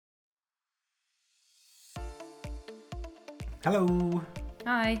Hello.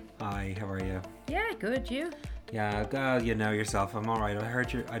 Hi. Hi, how are you? Yeah, good. You? Yeah, you know yourself. I'm alright.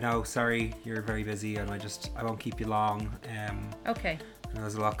 I know, sorry, you're very busy and I won't keep you long. Okay. I know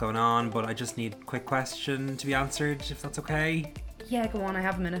there's a lot going on, but I just need a quick question to be answered, if that's okay. Yeah, go on. I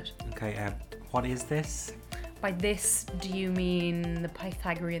have a minute. Okay, what is this? By this, do you mean the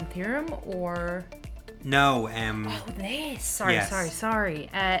Pythagorean theorem or... No, Oh, this. Sorry.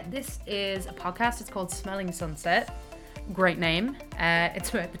 This is a podcast. It's called Smelling Sunset. Great name.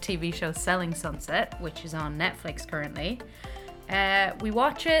 It's about the TV show Selling Sunset, which is on Netflix currently. We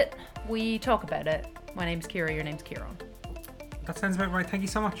watch it. We talk about it. My name's Ciara. Your name's Ciarán. That sounds about right. Thank you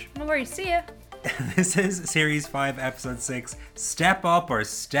so much. No worries. See ya. This is Series 5, Episode 6, Step Up or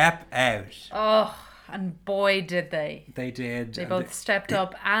Step Out. Oh, and boy, did they. They did. They both stepped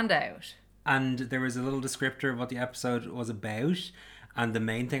up and out. And there was a little descriptor of what the episode was about. And the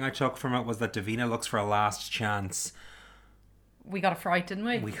main thing I took from it was that Davina looks for a last chance. We got a fright, didn't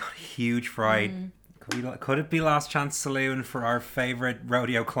we? We got a huge fright. Could it be Last Chance Saloon for our favourite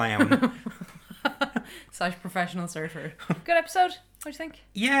rodeo clown? / professional surfer. Good episode. What do you think?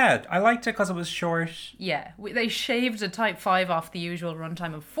 Yeah, I liked it because it was short. Yeah, they shaved a type 5 off the usual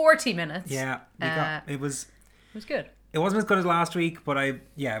runtime of 40 minutes. Yeah, it was good. It wasn't as good as last week, but it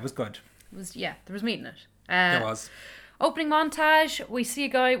was good. There was meat in it. There was. Opening montage, we see a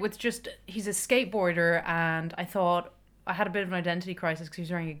guy with he's a skateboarder, and I thought I had a bit of an identity crisis because he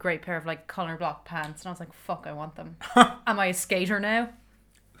was wearing a great pair of like collar block pants, and I was like, fuck, I want them. Am I a skater now?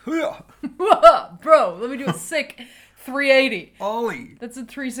 Bro, let me do a sick 380. Ollie. That's a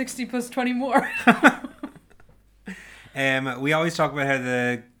 360 plus 20 more. We always talk about how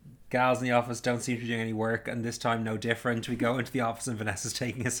the gals in the office don't seem to be doing any work, and this time no different. We go into the office and Vanessa's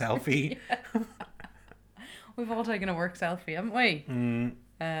taking a selfie. We've all taken a work selfie, haven't we?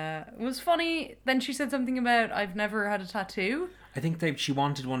 It was funny. Then she said something about I've never had a tattoo. I think she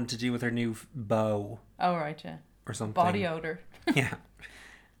wanted one to do with her new bow. Oh, right, yeah. Or something. Body odor. Yeah.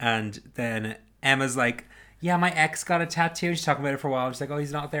 And then Emma's like, yeah, my ex got a tattoo. She's talking about it for a while. She's like, oh,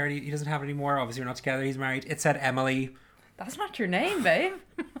 he's not there. He doesn't have it anymore. Obviously, we're not together. He's married. It said Emily. That's not your name, babe.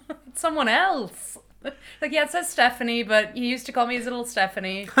 It's someone else. Like, yeah, it says Stephanie, but he used to call me his little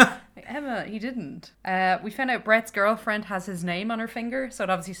Stephanie. Like, Emma, he didn't. We found out Brett's girlfriend has his name on her finger, so it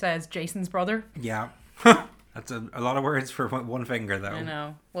obviously says Jason's brother. Yeah. That's a lot of words for one finger, though. I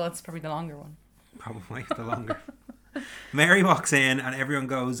know. Well, it's probably the longer one. Probably the longer. Mary walks in and everyone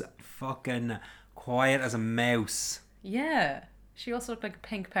goes fucking quiet as a mouse. Yeah. She also looked like a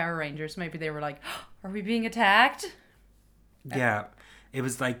pink Power Ranger, so maybe they were like, are we being attacked? Yeah. It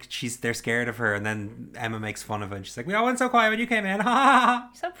was like they're scared of her, and then Emma makes fun of it and she's like, we all went so quiet when you came in.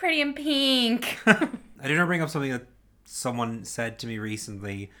 So pretty in pink. I did want to bring up something that someone said to me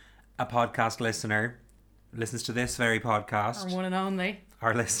recently. A podcast listener listens to this very podcast. Our one and only.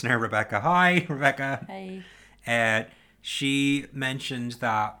 Our listener, Rebecca. Hi, Rebecca. Hey. She mentioned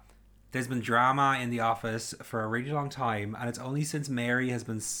that there's been drama in the office for a really long time, and it's only since Mary has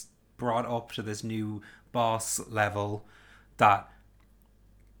been brought up to this new boss level that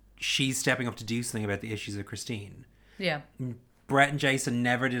she's stepping up to do something about the issues of Christine. Yeah. Brett and Jason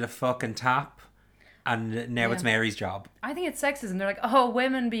never did a fucking tap, and now it's Mary's job. I think it's sexism. They're like, oh,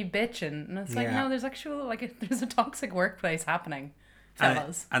 women be bitching. And it's like, no, there's actually there's a toxic workplace happening,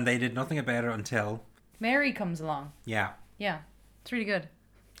 fellas. And they did nothing about it until Mary comes along. Yeah. Yeah. It's really good.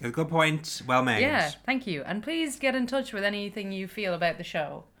 A good point. Well made. Yeah, thank you. And please get in touch with anything you feel about the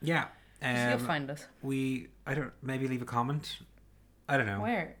show. Yeah. You'll find us. Maybe leave a comment. I don't know.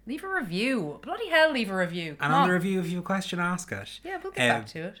 Where? Leave a review. Bloody hell, leave a review. Come on the review, if you have a question, ask it. Yeah, we'll get back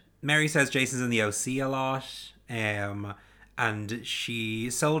to it. Mary says Jason's in the OC a lot. And she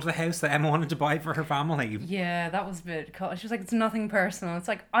sold the house that Emma wanted to buy for her family. Yeah, that was a bit... She was like, it's nothing personal. It's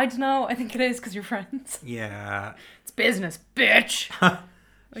like, I don't know. I think it is because you're friends. Yeah. It's business, bitch.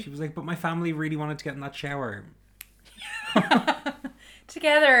 She was like, but my family really wanted to get in that shower.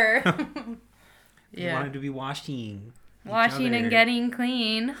 Together. They wanted to be washing. Washing and getting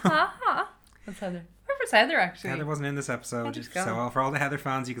clean. Ha ha. That's Heather. Where was Heather, actually? Heather wasn't in this episode. So for all the Heather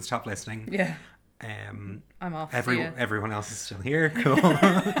fans, you can stop listening. Yeah. I'm off. Everyone else is still here. Cool.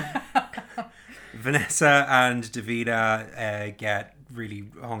 Vanessa and Davina get really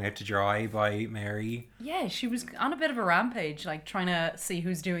hung out to dry by Mary. Yeah, she was on a bit of a rampage, like trying to see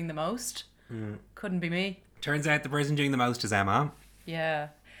who's doing the most. Couldn't be me. Turns out the person doing the most is Emma. Yeah.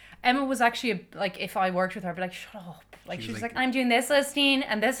 Emma was actually, if I worked with her, I'd be like, shut up. She was like, I'm doing this listing,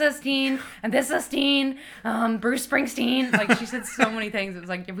 and this listing, and this listing, Bruce Springsteen. She said so many things. It was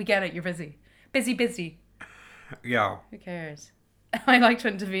like, if we get it, you're busy. Busy. Yeah. Who cares? I liked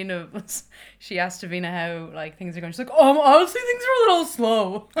when she asked Davina how like things are going. She's like, honestly, things are a little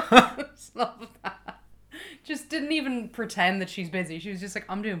slow. Love that. Just didn't even pretend that she's busy. She was just like,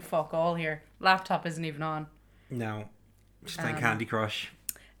 I'm doing fuck all here. Laptop isn't even on. No. She's playing Candy Crush.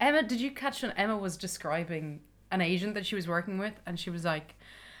 Emma, did you catch when Emma was describing an agent that she was working with? And she was like,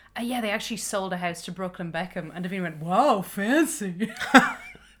 yeah, they actually sold a house to Brooklyn Beckham. And Davina went, wow, fancy.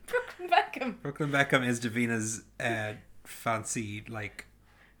 Brooklyn Beckham. Brooklyn Beckham is Davina's fancy, like...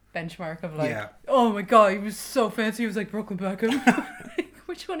 benchmark of like, yeah. Oh my god, he was so fancy. He was like Brooklyn Beckham.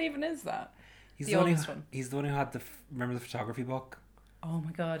 Which one even is that? He's the oldest one. He's the one who had remember the photography book? Oh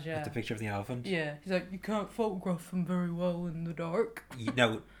my god, yeah. With the picture of the elephant? Yeah. He's like, you can't photograph them very well in the dark.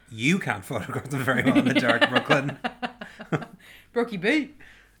 No, you can't photograph them very well in the dark, Brooklyn. Brookie B.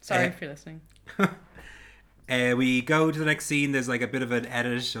 Sorry if you're listening. We go to the next scene. There's like a bit of an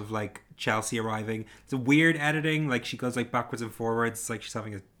edit of like Chelsea arriving. It's a weird editing. Like she goes like backwards and forwards. It's like she's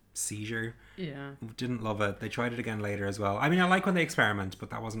having a seizure. Yeah. Didn't love it. They tried it again later as well. I mean, I like when they experiment, but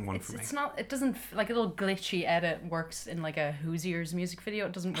that wasn't one for me. It's not, it doesn't, like a little glitchy edit works in like a Hoosiers music video.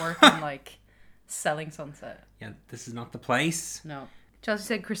 It doesn't work in like Selling Sunset. Yeah, this is not the place. No. Chelsea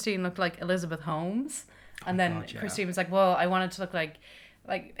said Christine looked like Elizabeth Holmes. And then Christine was like, well, I wanted to look like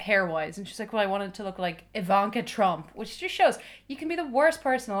hair-wise. And she's like, well, I wanted to look like Ivanka Trump. Which just shows you can be the worst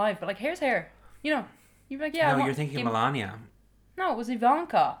person alive, but like, hair's hair. You know, you're like, yeah. No, you're thinking of Melania. No, it was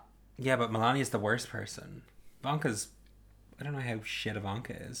Ivanka. Yeah, but Melania's the worst person. Ivanka's... I don't know how shit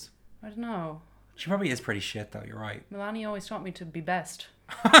Ivanka is. I don't know. She probably is pretty shit, though. You're right. Melania always taught me to be best.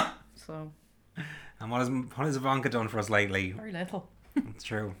 So... And what has Ivanka done for us lately? Very little. It's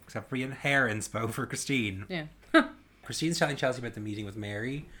true. Except for hair inspo for Christine. Yeah. Christine's telling Chelsea about the meeting with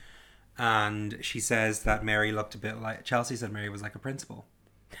Mary. And she says that Mary looked a bit like... Chelsea said Mary was like a principal.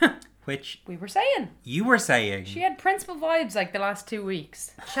 Which... we were saying. You were saying. She had principal vibes like the last 2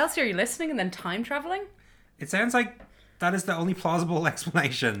 weeks. Chelsea, are you listening? And then time traveling? It sounds like that is the only plausible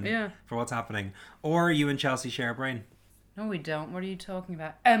explanation for what's happening. Or you and Chelsea share a brain. No, we don't. What are you talking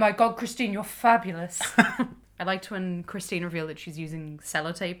about? Oh my god, Christine, you're fabulous. I liked when Christine revealed that she's using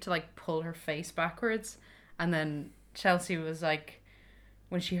sellotape to like pull her face backwards. And then Chelsea was like...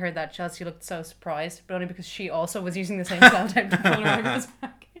 when she heard that, Chelsea looked so surprised. But only because she also was using the same sellotape to pull her eyebrows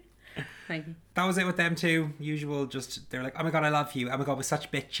back. Thank you. That was it with them too. Usual, just they're like, oh my god, I love you. Oh my god, we're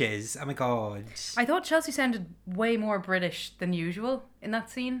such bitches. Oh my god. I thought Chelsea sounded way more British than usual in that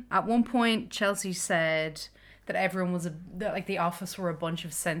scene. At one point, Chelsea said that everyone was that like the office were a bunch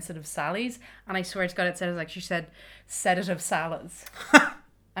of sensitive Sallys, and I swear to God, it said like she said sedative salads.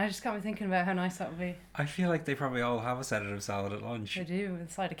 I just got me thinking about how nice that would be. I feel like they probably all have a sedative salad at lunch. They do, with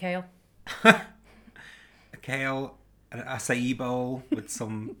a side of kale. A kale, an acai bowl with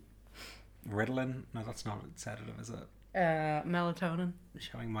some Ritalin. No, that's not a sedative, is it? Melatonin.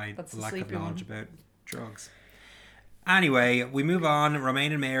 Showing my lack of knowledge about drugs. Anyway, we move on.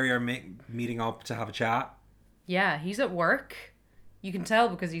 Romain and Mary are meeting up to have a chat. Yeah, he's at work. You can tell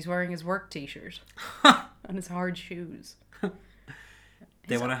because he's wearing his work t-shirt and his hard shoes.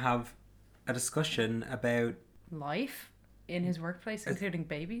 They want to have a discussion about life in his workplace, including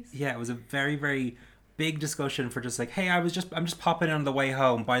babies. Yeah, it was a very, very big discussion for just like, hey, I'm just popping in on the way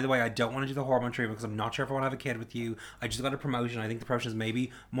home. By the way, I don't want to do the hormone treatment because I'm not sure if I want to have a kid with you. I just got a promotion. I think the promotion is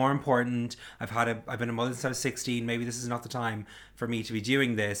maybe more important. I've been a mother since I was 16. Maybe this is not the time for me to be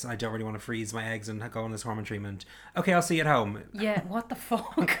doing this. I don't really want to freeze my eggs and go on this hormone treatment. Okay, I'll see you at home. Yeah, what the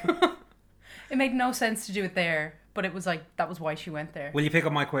fuck? It made no sense to do it there, but it was like, that was why she went there. Will you pick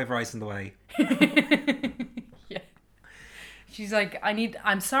up microwave rice on the way? Yeah. She's like,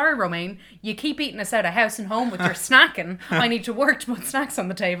 I'm sorry, Romain. You keep eating us out of house and home with your snacking. I need to work to put snacks on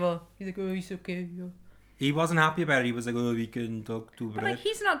the table. He's like, oh, it's okay. Yeah. He wasn't happy about it. He was like, oh, we can talk to Brett. But like,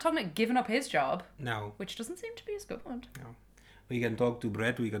 he's not talking about giving up his job. No. Which doesn't seem to be as good. No. We can talk to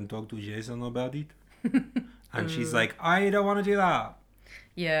Brett. We can talk to Jason about it. And she's like, I don't want to do that.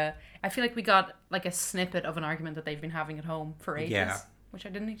 Yeah. I feel like we got like a snippet of an argument that they've been having at home for ages. Yeah. Which I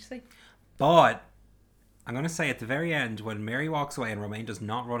didn't need to see. But I'm going to say at the very end, when Mary walks away and Romain does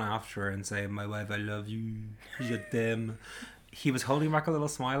not run after her and say, my wife, I love you, je t'aime. He was holding back a little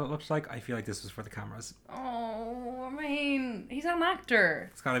smile, it looked like. I feel like this was for the cameras. Oh, Romain, he's an actor.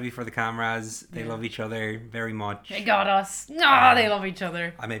 It's got to be for the cameras. They love each other very much. They got us. No, they love each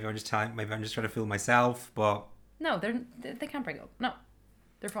other. Maybe I'm just trying to fool myself, but... No, they can't break up. No,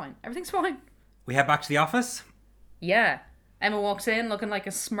 they're fine. Everything's fine. We head back to the office. Yeah. Emma walks in looking like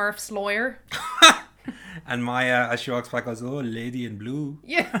a Smurfs lawyer. And Maya, as she walks back, goes, oh, lady in blue.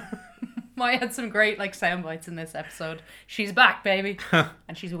 Yeah. Maya had some great like sound bites in this episode. She's back, baby.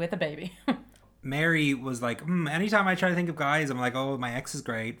 And she's with a baby. Mary was like, anytime I try to think of guys, I'm like, oh, my ex is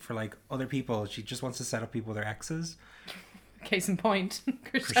great for like other people. She just wants to set up people with their exes. Case in point.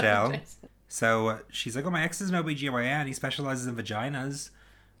 Chriselle. So she's like, oh, my ex is an OBGYN. He specializes in vaginas.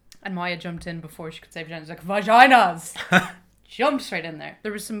 And Maya jumped in before she could say vaginas. Like, vaginas! Jumped straight in there.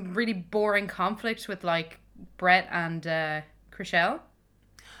 There was some really boring conflict with like Brett and Chriselle.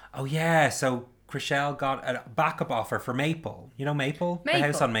 Oh, yeah. So Chriselle got a backup offer for Maple. You know Maple? The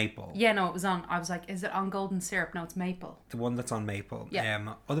house on Maple. Yeah, no, it was on. I was like, is it on Golden Syrup? No, it's Maple. The one that's on Maple.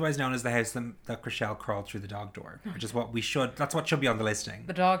 Yeah. Otherwise known as the house that Chriselle crawled through the dog door, which is that's what should be on the listing.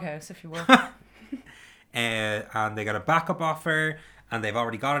 The dog house, if you will. And they got a backup offer, and they've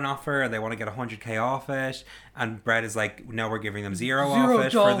already got an offer, and they want to get 100k off it. And Brett is like, no, we're giving them $0 off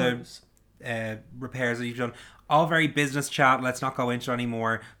it for the repairs that you've done. All very business chat. Let's not go into it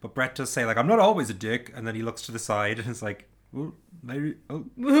anymore. But Brett does say, like, I'm not always a dick. And then he looks to the side and is like, oh, Mary. Oh.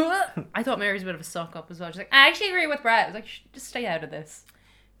 I thought Mary's a bit of a suck up as well. She's like, I actually agree with Brett. I was like, just stay out of this.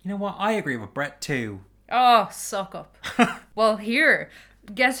 You know what? I agree with Brett too. Oh, suck up. Well, here.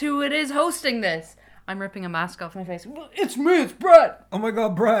 Guess who it is hosting this? I'm ripping a mask off my face. It's me. It's Brett. Oh my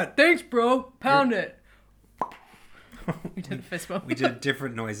God, Brett. Thanks, bro. Pound it. We did a fist bump. We did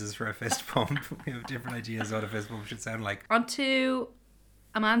different noises for a fist bump. We have different ideas what a fist bump should sound like. On to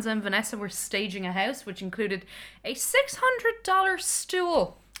Amanda and Vanessa were staging a house, which included a $600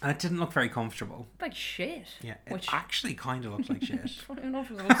 stool. And it didn't look very comfortable. Like shit. Yeah, it actually kind of looked like shit. I don't know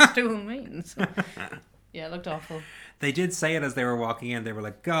what stool means. Yeah, it looked awful. They did say it as they were walking in. They were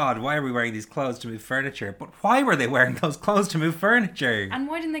like, God, why are we wearing these clothes to move furniture? But why were they wearing those clothes to move furniture? And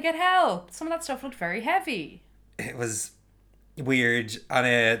why didn't they get help? Some of that stuff looked very heavy. It was weird.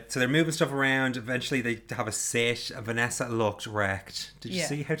 And so they're moving stuff around. Eventually they have a sit. And Vanessa looked wrecked. Did you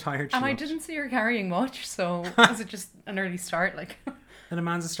see how tired she looked? And I didn't see her carrying much. So was it just an early start? Like. Then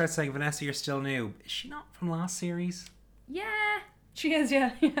Amanda starts saying, Vanessa, you're still new. Is she not from last series? Yeah, she is,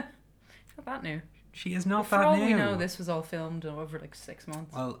 yeah. Not that new. She is not that new. For all we know, this was all filmed over like 6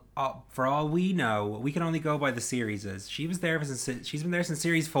 months. Well, for all we know, we can only go by the series. She's been there since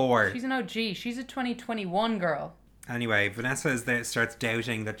series 4. She's an OG. She's a 2021 girl. Anyway, Vanessa starts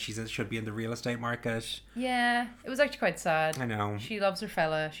doubting that she should be in the real estate market. Yeah, it was actually quite sad. I know. She loves her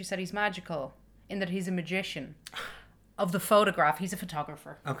fella. She said he's magical in that he's a magician. Of the photograph, he's a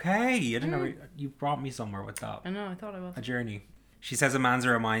photographer. Okay, I didn't know. You brought me somewhere with that. I know, I thought I was. A journey. She says Amanda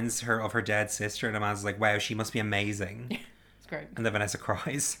reminds her of her dead sister, and Amanda's like, wow, she must be amazing. It's great. And then Vanessa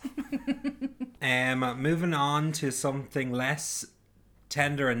cries. Moving on to something less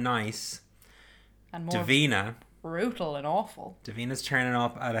tender and nice. And more Davina. Brutal and awful. Davina's turning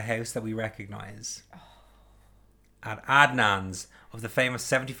up at a house that we recognise. At Adnan's, of the famous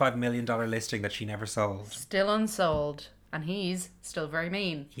 $75 million listing that she never sold. Still unsold. And he's still very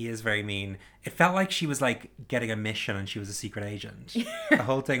mean. He is very mean. It felt like she was like getting a mission and she was a secret agent. The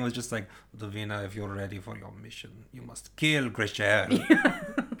whole thing was just like, Davina, if you're ready for your mission, you must kill Chriselle.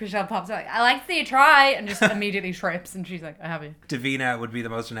 Chriselle pops out like, I like to see you try, and just immediately trips, and she's like, I have you. Davina would be the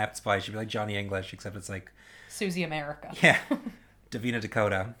most inept spy. She'd be like Johnny English, except it's like Susie America. Yeah. Davina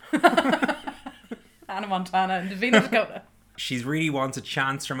Dakota. Hannah Montana and Davina Dakota. She really wants a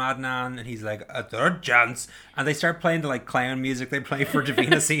chance from Adnan, and he's like, a third chance. And they start playing the like clown music they play for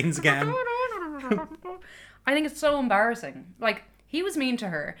Davina scenes again. I think it's so embarrassing. Like, he was mean to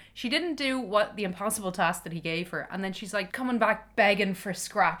her. She didn't do what the impossible task that he gave her. And then she's like coming back begging for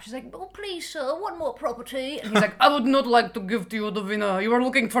scrap. She's like, oh, please, sir, one more property. And he's like, I would not like to give to you, Davina. You are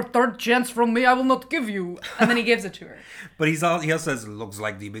looking for third chance from me. I will not give you. And then he gives it to her. But he also says, looks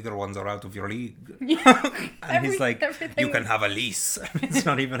like the bigger ones are out of your league. Yeah. And he's like, you can have a lease. It's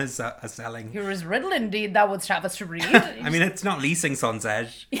not even a selling. Here is riddle indeed thou wouldst have us to read. I mean, it's not leasing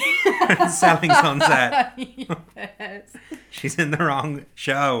Sunset. It's selling Sunset. Yes. She's in the wrong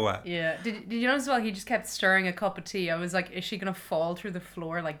show. Yeah. Did you notice as well, he just kept stirring a cup of tea. I was like, is she going to fall through the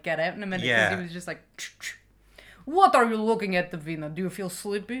floor? Like, get out in a minute? Yeah. Because he was just like, what are you looking at, Davina? Do you feel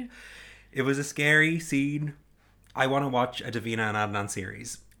sleepy? It was a scary scene. I want to watch a Davina and Adnan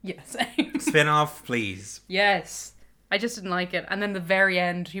series. Yes. Spin-off, please. Yes. I just didn't like it. And then the very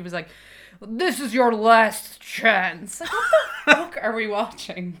end, he was like, this is your last chance. Like, what the fuck are we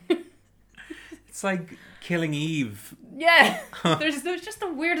watching? It's like Killing Eve. Yeah. There's just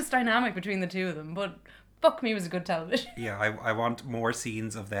the weirdest dynamic between the two of them. But fuck me, it was a good television. Yeah, I want more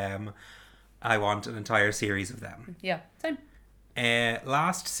scenes of them. I want an entire series of them. Yeah, same.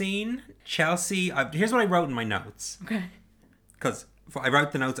 Last scene, Chelsea. Here's what I wrote in my notes. Okay. Because I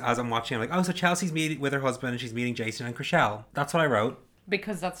wrote the notes as I'm watching. I'm like, oh, so Chelsea's meeting with her husband and she's meeting Jason and Chriselle. That's what I wrote.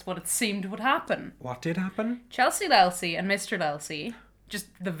 Because that's what it seemed would happen. What did happen? Chelsea Lelsey and Mr. Lelsey just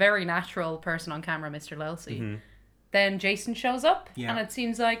the very natural person on camera, Mr. Lelsey. Then Jason shows up, and it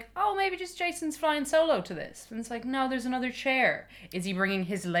seems like, oh, maybe just Jason's flying solo to this. And it's like, no, there's another chair. Is he bringing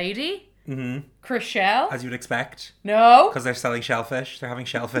his lady? Chriselle? As you'd expect. No. Because they're selling shellfish. They're having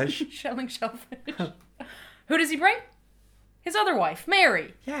shellfish. Selling shellfish. Who does he bring? His other wife,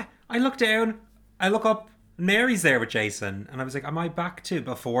 Mary. Yeah. I look down. I look up. Mary's there with Jason. And I was like, am I back to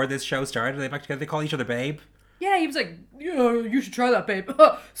before this show started? Are they back together? They call each other babe? Yeah, he was like, yeah, you should try that, babe.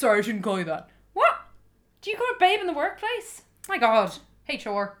 Sorry, I shouldn't call you that. What? Do you call her babe in the workplace? My God.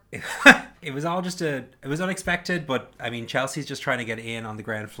 HR. It was all just it was unexpected, but I mean, Chelsea's just trying to get in on the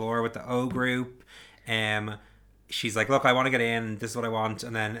ground floor with the O group. She's like, look, I want to get in. This is what I want.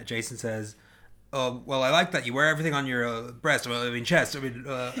 And then Jason says, oh, well, I like that you wear everything on your breast. I mean, chest. I mean,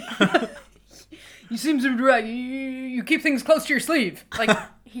 You seem to be you keep things close to your sleeve. Like,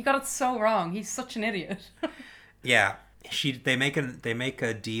 he got it so wrong. He's such an idiot. Yeah. They make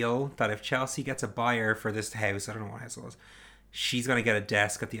a deal that if Chelsea gets a buyer for this house, I don't know what house it was, she's going to get a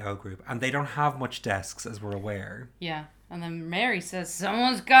desk at the O Group. And they don't have much desks, as we're aware. Yeah. And then Mary says,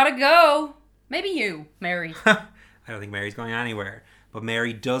 someone's got to go. Maybe you, Mary. I don't think Mary's going anywhere. But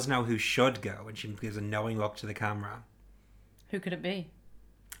Mary does know who should go, and she gives a knowing look to the camera. Who could it be?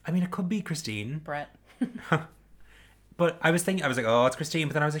 I mean, it could be Christine. Brett. But I was like, oh, it's Christine.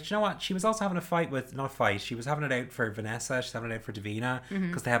 But then I was like, you know what? She was also having a fight with, not a fight, she was having it out for Vanessa. She's having it out for Davina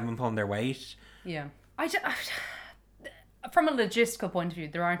because they haven't been pulling their weight. Yeah. From a logistical point of view,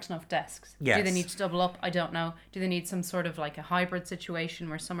 there aren't enough desks. Yes. Do they need to double up? I don't know. Do they need some sort of like a hybrid situation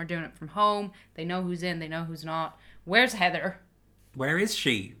where some are doing it from home? They know who's in, they know who's not. Where's Heather? Where is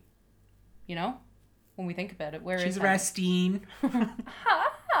she? You know? When we think about it, where is She's Heather? resting.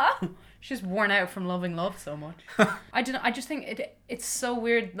 She's worn out from loving love so much. I just think it's so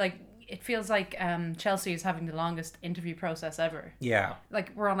weird. Like, it feels like Chelsea is having the longest interview process ever. Yeah.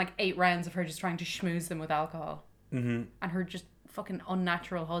 Like, we're on like 8 rounds of her just trying to schmooze them with alcohol. And her just fucking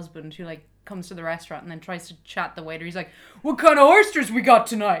unnatural husband who like comes to the restaurant and then tries to chat the waiter. He's like, what kind of oysters we got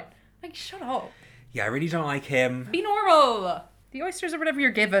tonight? Like, shut up. Yeah, I really don't like him. Be normal. The oysters are whatever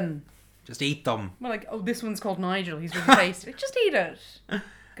you're given. Just eat them. We're like, oh, this one's called Nigel. He's really tasty. Just eat it.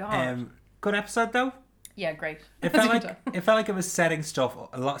 God. Good episode though. Yeah, great. It felt like it was setting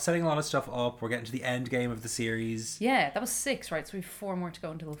a lot of stuff up. We're getting to the end game of the series. Yeah, that was 6, right? So we have 4 more to go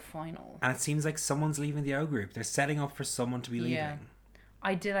until the final. And it seems like someone's leaving the O Group. They're setting up for someone to be leaving. Yeah.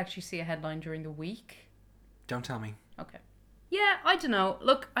 I did actually see a headline during the week. Don't tell me. Okay. Yeah, I don't know.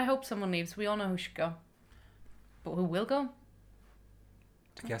 Look, I hope someone leaves. We all know who should go. But who will go?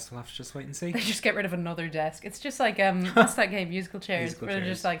 I guess we'll have to just wait and see. They just get rid of another desk. It's just like what's that game? Musical chairs. Where they're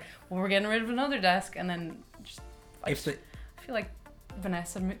just like, well, we're getting rid of another desk, and then just. I feel like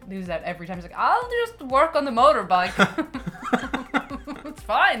Vanessa loses out every time. She's like, I'll just work on the motorbike. It's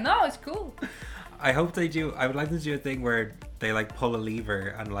fine. No, it's cool. I hope they do. I would like them to do a thing where they like pull a lever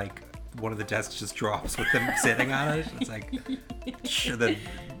and like one of the desks just drops with them sitting on it. It's like, then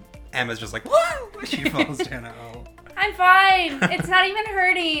Emma's just like, whoa! She falls down a hole. I'm fine. It's not even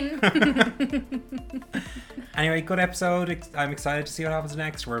hurting. Anyway, good episode. I'm excited to see what happens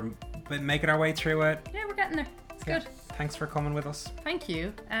next. We're making our way through it. Yeah, we're getting there. It's good. Thanks for coming with us. Thank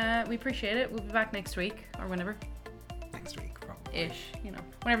you. We appreciate it. We'll be back next week or whenever. Next week, probably. Ish, you know.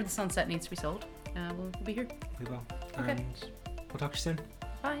 Whenever the sunset needs to be sold, we'll be here. We will. Okay. And we'll talk to you soon.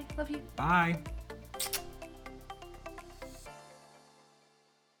 Bye. Love you. Bye.